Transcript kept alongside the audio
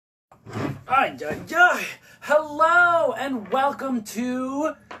Ay, ay, ay. Hello and welcome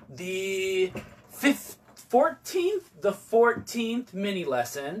to the 14th mini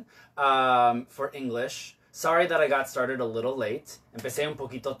lesson for English. Sorry that I got started a little late. Empecé un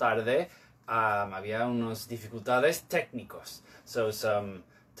poquito tarde. Había unos dificultades técnicos. So some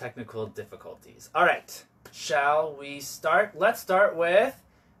technical difficulties. All right. Shall we start? Let's start with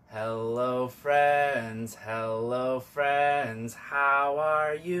hello friends, how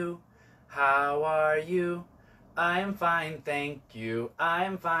are you? How are you? I'm fine, thank you.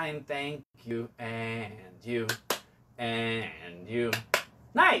 I'm fine, thank you. And you. And you.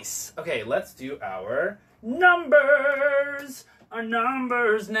 Nice! Okay, let's do our numbers. Our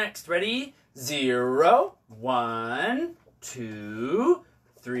numbers next. Ready? 0, 1, 2,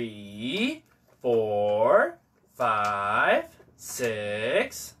 3, 4, 5,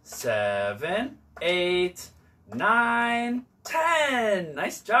 6, 7, 8, 9, 10.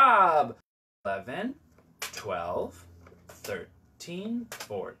 Nice job. 11, 12, 13,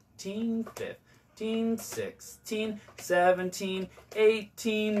 14, 15, 16, 17,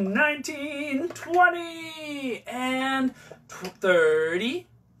 18, 19, 20, and 30,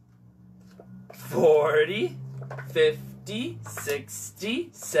 40, 50, 60,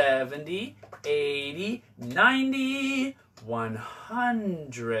 70, 80, 90,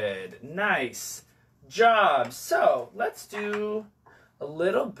 100. Nice job. So let's do a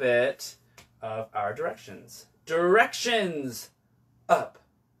little bit of our directions. Directions: up,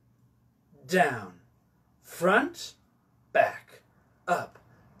 down, front, back, up,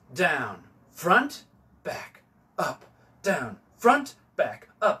 down, front, back, up, down, front, back,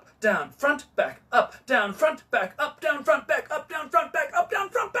 up, down, front, back, up, down, front, back, up, down, front, back, up, down, front, back, up,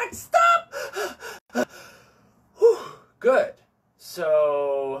 down, front, back. Stop! Whew. Good.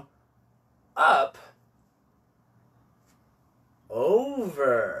 So, up,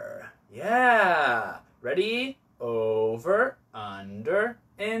 over. Yeah. Ready? Over, under,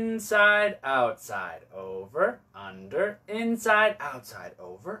 inside, outside. Over, under, inside, outside.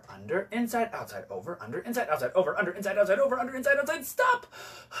 Over, under, inside, outside. Over, under, inside, outside. Over, under, inside, outside. Over, under, inside, outside. Stop!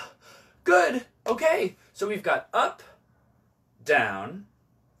 Good. Okay. So we've got up, down,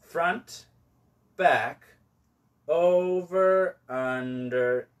 front, back, over,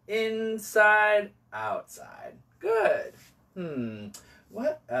 under, inside, outside. Good.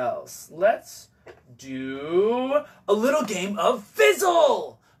 What else? Let's do a little game of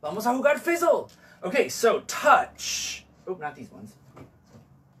Fizzle. Vamos a jugar Fizzle. Okay, so touch. Oh, not these ones.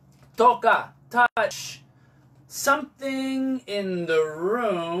 Toca, touch. Something in the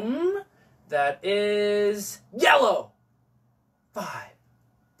room that is yellow. 5,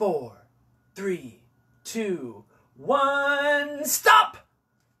 4, 3, 2, 1. Stop!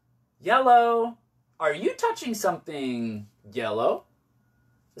 Yellow. Are you touching something yellow?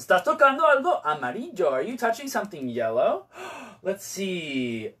 ¿Estás tocando algo amarillo? Are you touching something yellow? Let's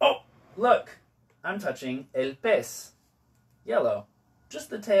see. Oh, look. I'm touching el pez. Yellow. Just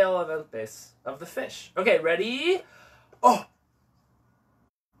the tail of el pez, of the fish. Okay, ready? Oh.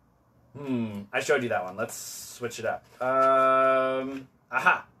 I showed you that one. Let's switch it up.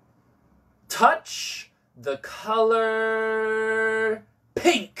 Aha. Touch the color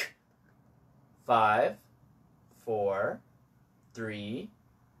pink. 5, 4, 3,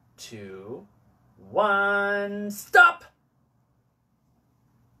 2, 1. Stop!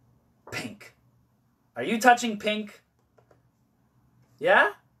 Pink. Are you touching pink?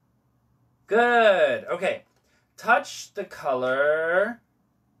 Yeah? Good. Okay. Touch the color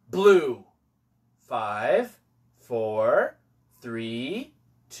blue. 5, 4, 3,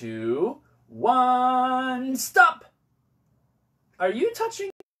 2, 1. Stop! Are you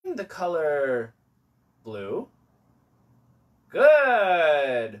touching the color blue?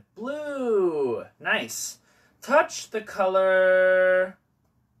 Good. Blue. Nice. Touch the color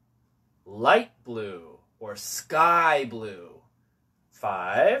light blue or sky blue.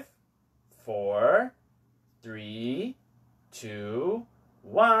 5, 4, 3, 2,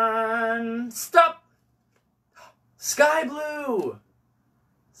 1. Stop! Sky blue.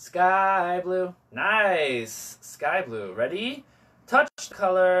 Sky blue. Nice. Sky blue. Ready? Touch the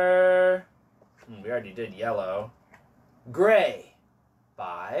color. We already did yellow. Gray.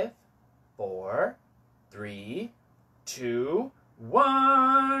 5, 4, 3, 2,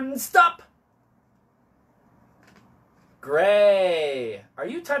 1. Stop! Gray. Are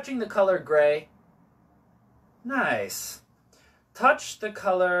you touching the color gray? Nice. Touch the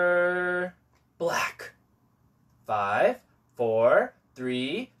color black. 5, 4,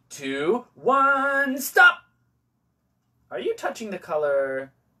 3, 2, 1. Stop! Are you touching the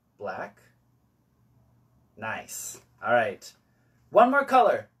color black? Nice. All right. One more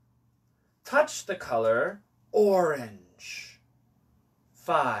color. touch the color orange.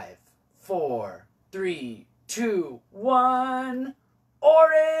 5, 4, 3, 2, 1.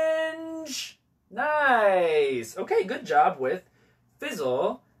 Orange! Nice! Okay, good job with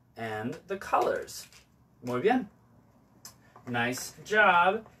Fizzle and the colors. Muy bien. Nice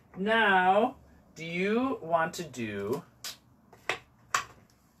job. Now, do you want to do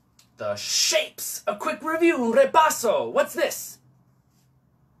the shapes? A quick review, un repaso. What's this?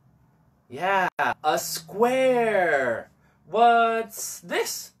 Yeah, a square. What's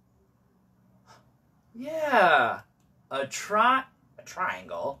this? Yeah, a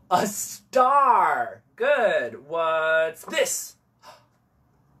triangle. A star. Good. What's this?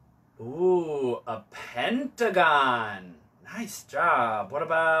 Ooh, a pentagon. Nice job. What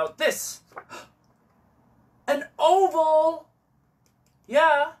about this? An oval.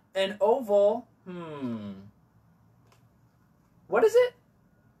 Yeah, an oval. What is it?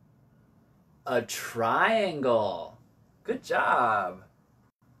 A triangle. Good job.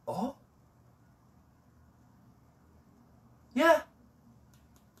 Oh. Yeah.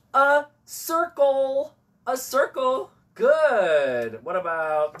 A circle. A circle. Good. What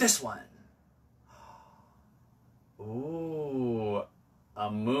about this one? Ooh,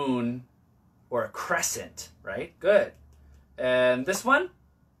 a moon or a crescent, right? Good. And this one?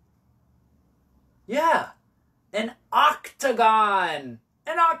 Yeah, an octagon.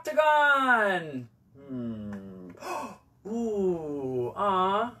 An octagon. Ooh,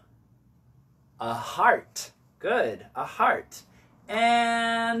 a heart. Good, a heart.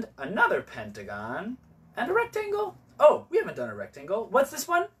 And another pentagon and a rectangle. Oh, we haven't done a rectangle. What's this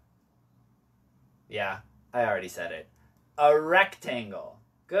one? Yeah, I already said it. A rectangle.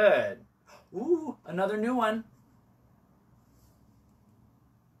 Good. Ooh, another new one.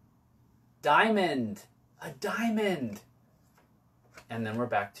 Diamond. A diamond. And then we're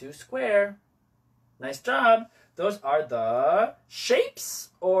back to square. Nice job. Those are the shapes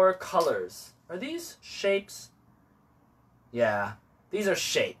or colors. Are these shapes? Yeah, these are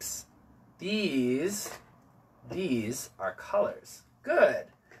shapes. These are colors. Good.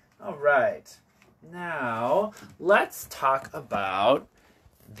 All right. Now, let's talk about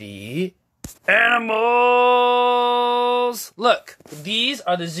the animals. Look, these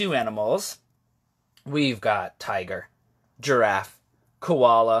are the zoo animals. We've got tiger, giraffe,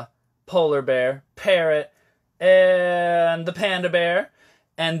 koala, polar bear, parrot, and the panda bear.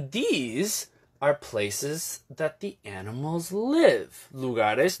 And these are places that the animals live.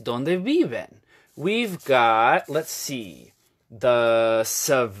 Lugares donde viven. We've got, let's see, the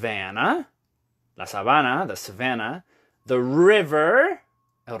savannah, la sabana, the savannah, the river,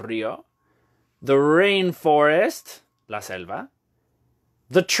 el río, the rainforest, la selva,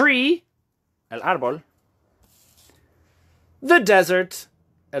 the tree, el árbol, the desert,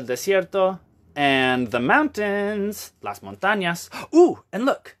 el desierto, and the mountains, las montañas. Ooh, and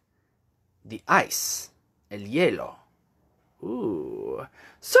look, the ice, el hielo. Ooh.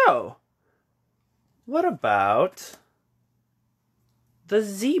 So, what about the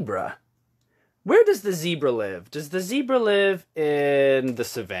zebra? Where does the zebra live? Does the zebra live in the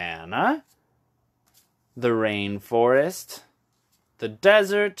savannah, the rainforest, the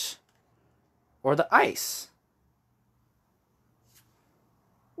desert, or the ice?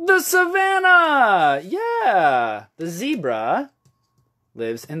 The savannah! Yeah! The zebra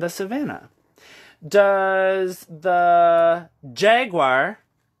lives in the savannah. Does the jaguar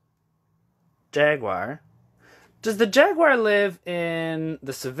live in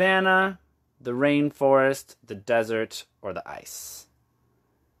the savannah, the rainforest, the desert, or the ice?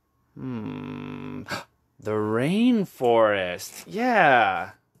 The rainforest.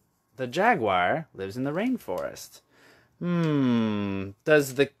 Yeah. The jaguar lives in the rainforest.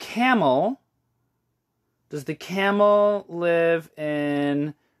 Does the camel live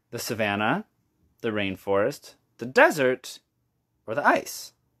in the savannah, the rainforest, the desert, or the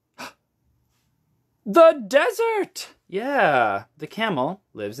ice? The desert! Yeah, the camel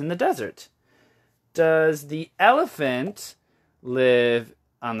lives in the desert. Does the elephant live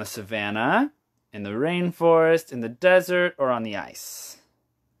on the savannah, in the rainforest, in the desert, or on the ice?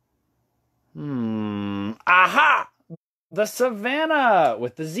 Aha! The savannah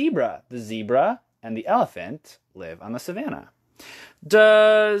with the zebra. The zebra and the elephant live on the savannah.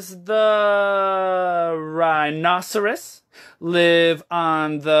 Does the rhinoceros live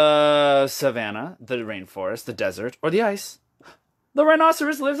on the savannah, the rainforest, the desert, or the ice? The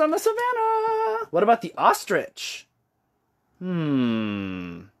rhinoceros lives on the savannah. What about the ostrich?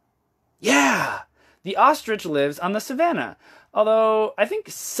 Yeah, the ostrich lives on the savannah. Although, I think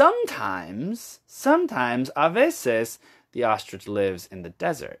sometimes, a veces, the ostrich lives in the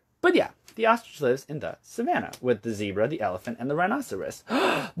desert. But yeah, The ostrich lives in the savannah with the zebra, the elephant, and the rhinoceros.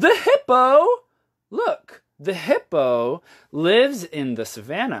 The hippo! Look, the hippo lives in the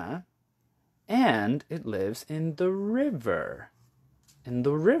savannah and it lives in the river. In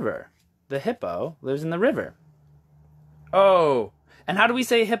the river. The hippo lives in the river. Oh, and how do we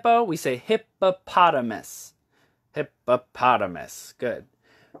say hippo? We say hippopotamus. Hippopotamus. Good.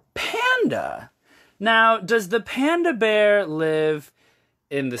 Panda. Now, does the panda bear live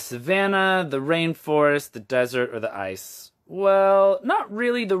in the savannah, the rainforest, the desert, or the ice? Well, not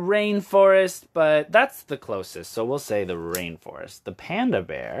really the rainforest, but that's the closest, so we'll say the rainforest. The panda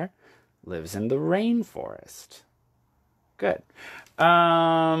bear lives in the rainforest. Good.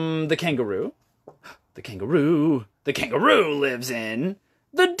 The kangaroo. The kangaroo lives in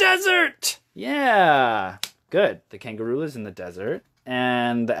the desert. Yeah. Good. The kangaroo lives in the desert.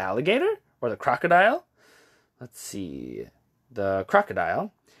 And the alligator or the crocodile? Let's see. The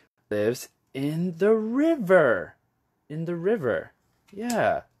crocodile lives in the river. In the river.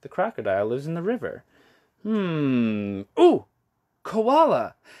 Yeah. The crocodile lives in the river. Ooh.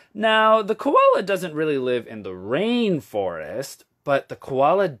 Koala. Now, the koala doesn't really live in the rainforest, but the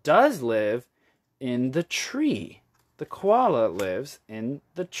koala does live in the tree. The koala lives in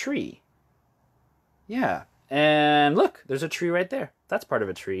the tree. Yeah. And look, there's a tree right there. That's part of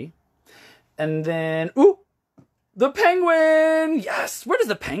a tree. And then, ooh, the penguin. Yes. Where does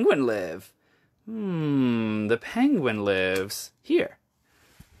the penguin live? The penguin lives here.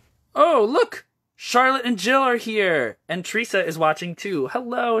 Oh, look. Charlotte and Jill are here. And Teresa is watching too.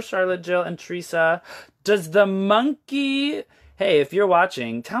 Hello, Charlotte, Jill, and Teresa. Does the monkey... Hey, if you're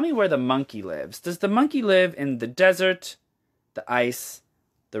watching, tell me where the monkey lives. Does the monkey live in the desert, the ice,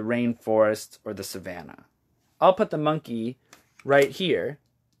 the rainforest, or the savannah? I'll put the monkey right here,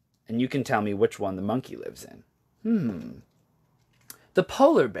 and you can tell me which one the monkey lives in. The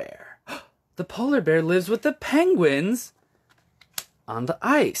polar bear. The polar bear lives with the penguins on the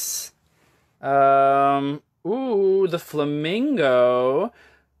ice. Ooh, the flamingo.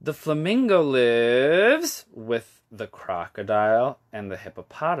 The flamingo lives with the crocodile and the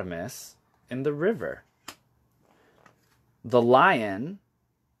hippopotamus in the river. The lion.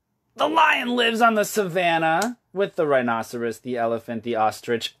 The lion lives on the savannah with the rhinoceros, the elephant, the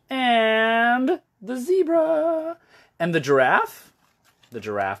ostrich, and the zebra. And the giraffe? The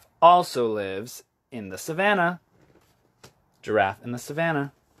giraffe also lives in the savannah. Giraffe in the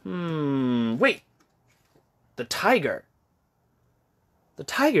savannah. Wait. The tiger. The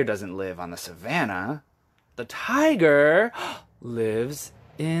tiger doesn't live on the savannah. The tiger lives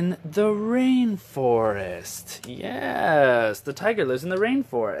in the rainforest. Yes, the tiger lives in the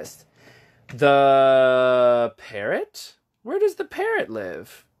rainforest. The parrot? Where does the parrot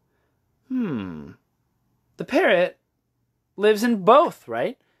live? The parrot lives in both,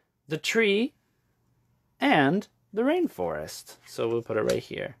 right? The tree and the rainforest. So we'll put it right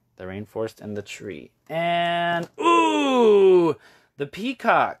here. The rainforest and the tree. And, ooh, the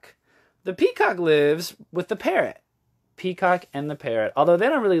peacock. The peacock lives with the parrot. Peacock and the parrot. Although they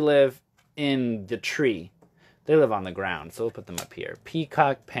don't really live in the tree. They live on the ground. So we'll put them up here.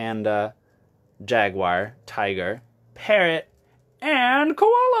 Peacock, panda, jaguar, tiger, parrot, and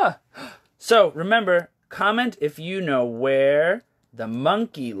koala. So remember, comment if you know where the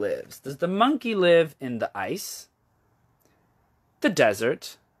monkey lives. Does the monkey live in the ice, the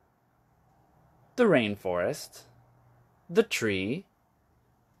desert, the rainforest, the tree,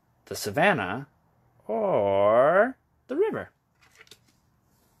 the savannah, or the river?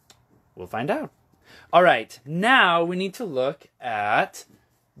 We'll find out. All right, now we need to look at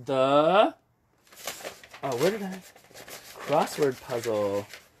the... Oh, where did I... Crossword puzzle.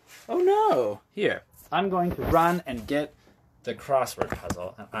 Oh no! Here, I'm going to run and get the crossword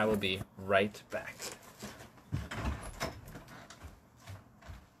puzzle, and I will be right back.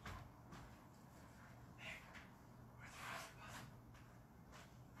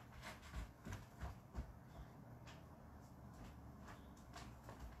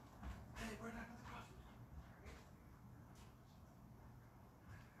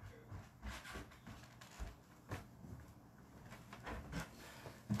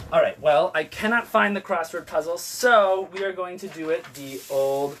 All right, well, I cannot find the crossword puzzle, so we are going to do it the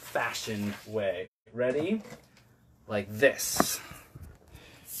old-fashioned way. Ready? Like this.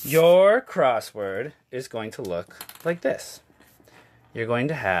 Your crossword is going to look like this. You're going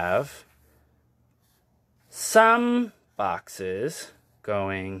to have some boxes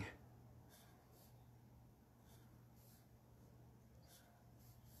going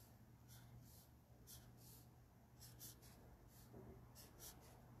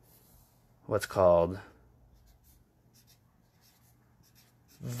what's called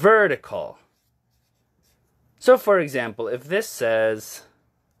vertical. So for example, if this says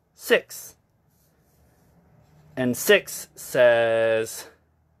 6, and 6 says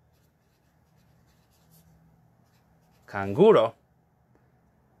canguro,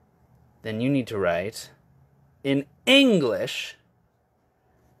 then you need to write in English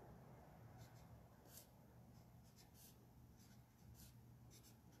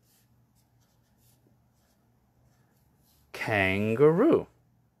kangaroo.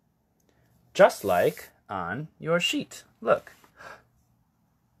 Just like on your sheet. Look.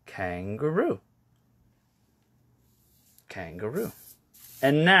 Kangaroo. Kangaroo.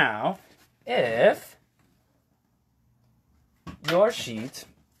 And now, if your sheet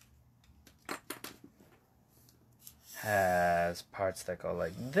has parts that go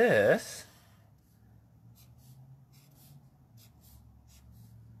like this,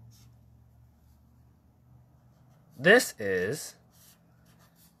 this is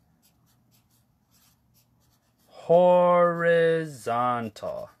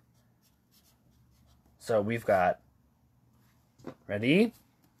horizontal. So we've got, ready?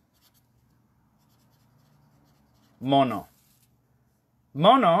 Mono.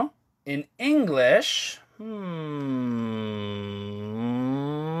 Mono in English,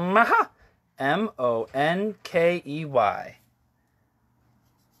 M-O-N-K-E-Y.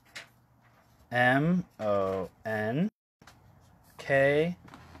 M-O-N-K-E-Y.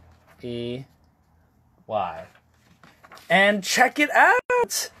 And check it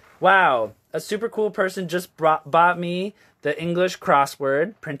out! Wow, a super cool person just bought me the English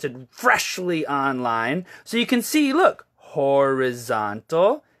crossword printed freshly online. So you can see, look,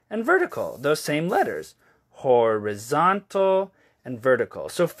 horizontal and vertical, those same letters. Horizontal and vertical.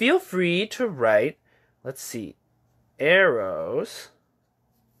 So feel free to write, let's see, arrows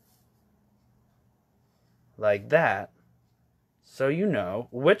like that, so you know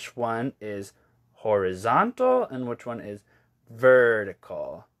which one is horizontal and which one is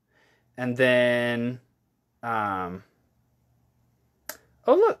vertical. And then, oh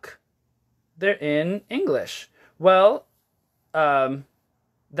look, they're in English. Well,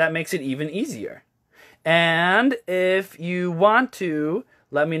 that makes it even easier. And if you want to,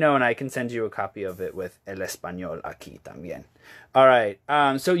 let me know and I can send you a copy of it with El Español aquí también. All right,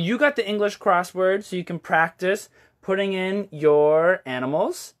 so you got the English crossword, so you can practice putting in your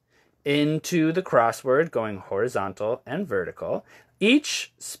animals into the crossword, going horizontal and vertical.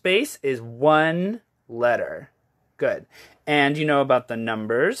 Each space is one letter. Good. And you know about the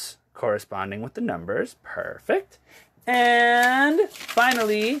numbers, corresponding with the numbers. Perfect. And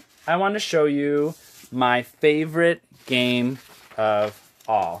finally, I want to show you my favorite game of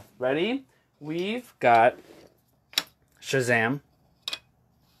all. Ready? We've got Shazam.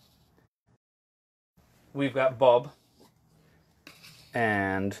 We've got Bob.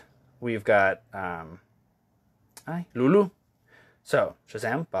 And we've got Lulu. So,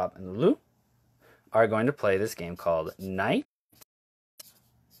 Shazam, Bob, and Lulu are going to play this game called Night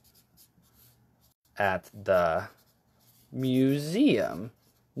at the Museum.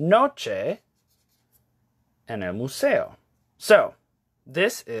 Noche en el Museo. So,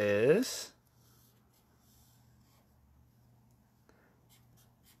 this is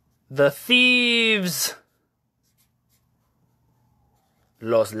the thieves.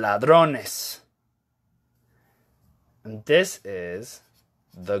 Los ladrones. And this is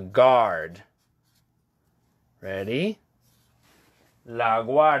the guard. Ready? La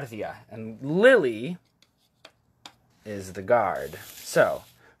guardia. And Lily is the guard. So,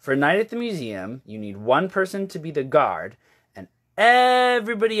 for Night at the Museum, you need one person to be the guard, and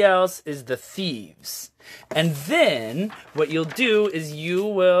everybody else is the thieves. And then, what you'll do is you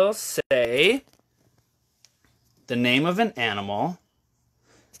will say the name of an animal.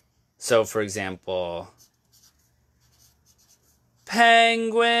 So, for example,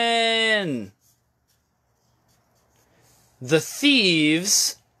 penguin. The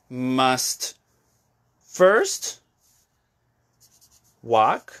thieves must first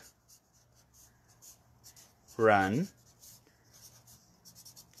walk, run,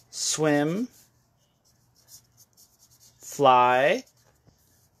 swim, fly,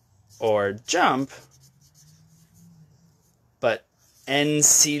 or jump, but en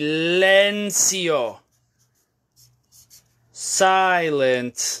silencio.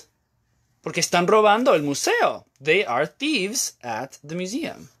 Silent. Porque están robando el museo. They are thieves at the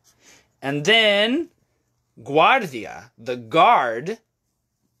museum. And then, guardia, the guard.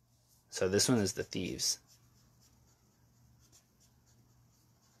 So this one is the thieves.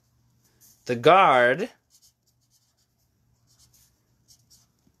 The guard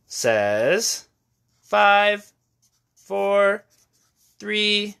says 5, 4,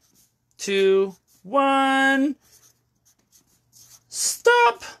 3, 2, 1.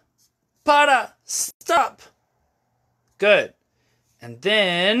 Stop! Para! Stop! Good. And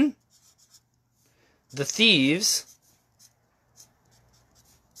then the thieves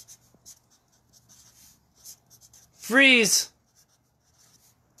freeze.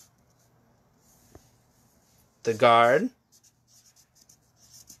 The guard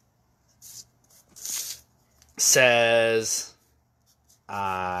says,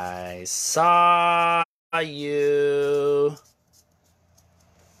 I saw you.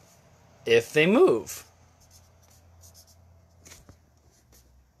 If they move.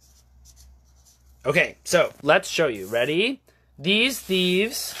 Okay, so let's show you. Ready? These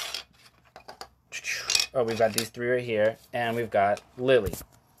thieves. Oh, we've got these three right here. And we've got Lily.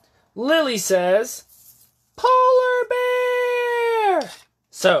 Lily says, polar bear!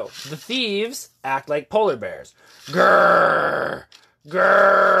 So, the thieves act like polar bears. Grrr!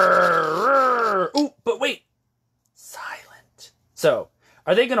 Grrr! Ooh, but wait. Silent. So,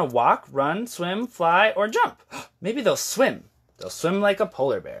 are they going to walk, run, swim, fly, or jump? Maybe they'll swim. They'll swim like a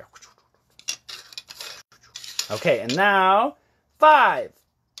polar bear. Okay, and now, 5,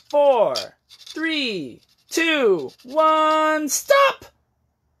 4, 3, 2, 1, stop!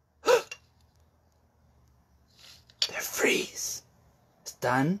 They freeze.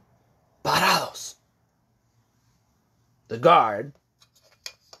 Están parados. The guard.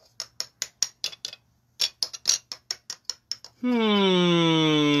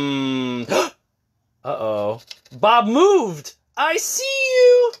 Uh-oh. Bob moved. I see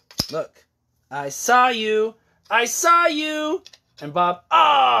you. Look. I saw you. I saw you. And Bob.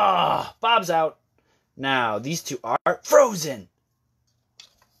 Ah! Bob's out. Now, these two are frozen.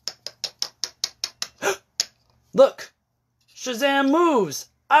 Look. Shazam moves.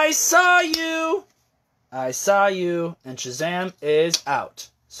 I saw you. I saw you. And Shazam is out.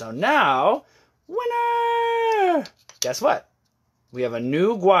 So now, winner! Guess what? We have a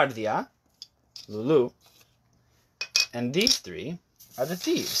new Guardia, Lulu, and these three are the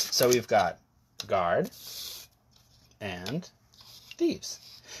thieves. So we've got guard and thieves.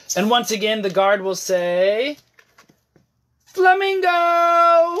 And once again, the guard will say,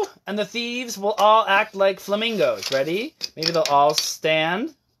 flamingo! And the thieves will all act like flamingos. Ready? Maybe they'll all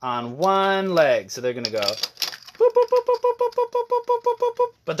stand on one leg. So they're going to go, boop, boop, boop, boop, boop, boop, boop, boop, boop, boop, boop,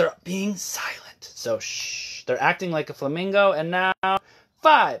 boop. But they're being silent. So shh. They're acting like a flamingo. And now,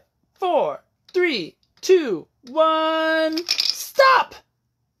 5, 4, 3, 2, 1, stop!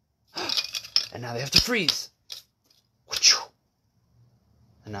 And now they have to freeze.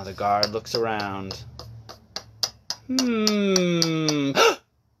 And now the guard looks around.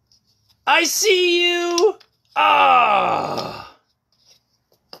 I see you! Ah!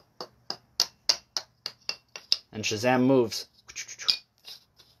 And Shazam moves.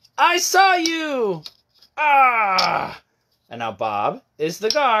 I saw you! Ah! And now Bob is the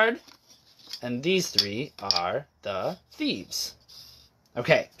guard, and these three are the thieves.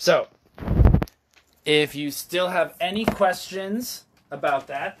 Okay, so if you still have any questions about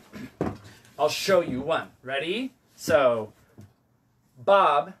that, I'll show you one. Ready? So,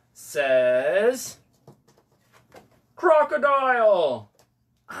 Bob says, crocodile!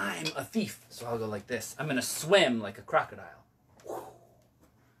 I'm a thief, so I'll go like this. I'm going to swim like a crocodile.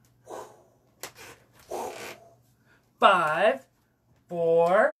 5,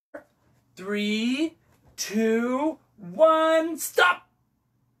 4, 3, 2, 1, stop!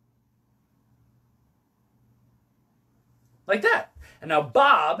 Like that. And now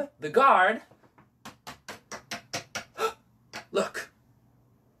Bob, the guard, look,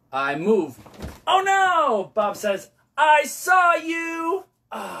 I move. Oh no! Bob says, I saw you!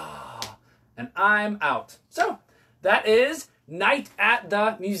 Ah, and I'm out. So, that is Night at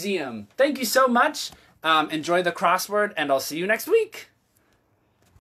the Museum. Thank you so much. Enjoy the crossword, and I'll see you next week.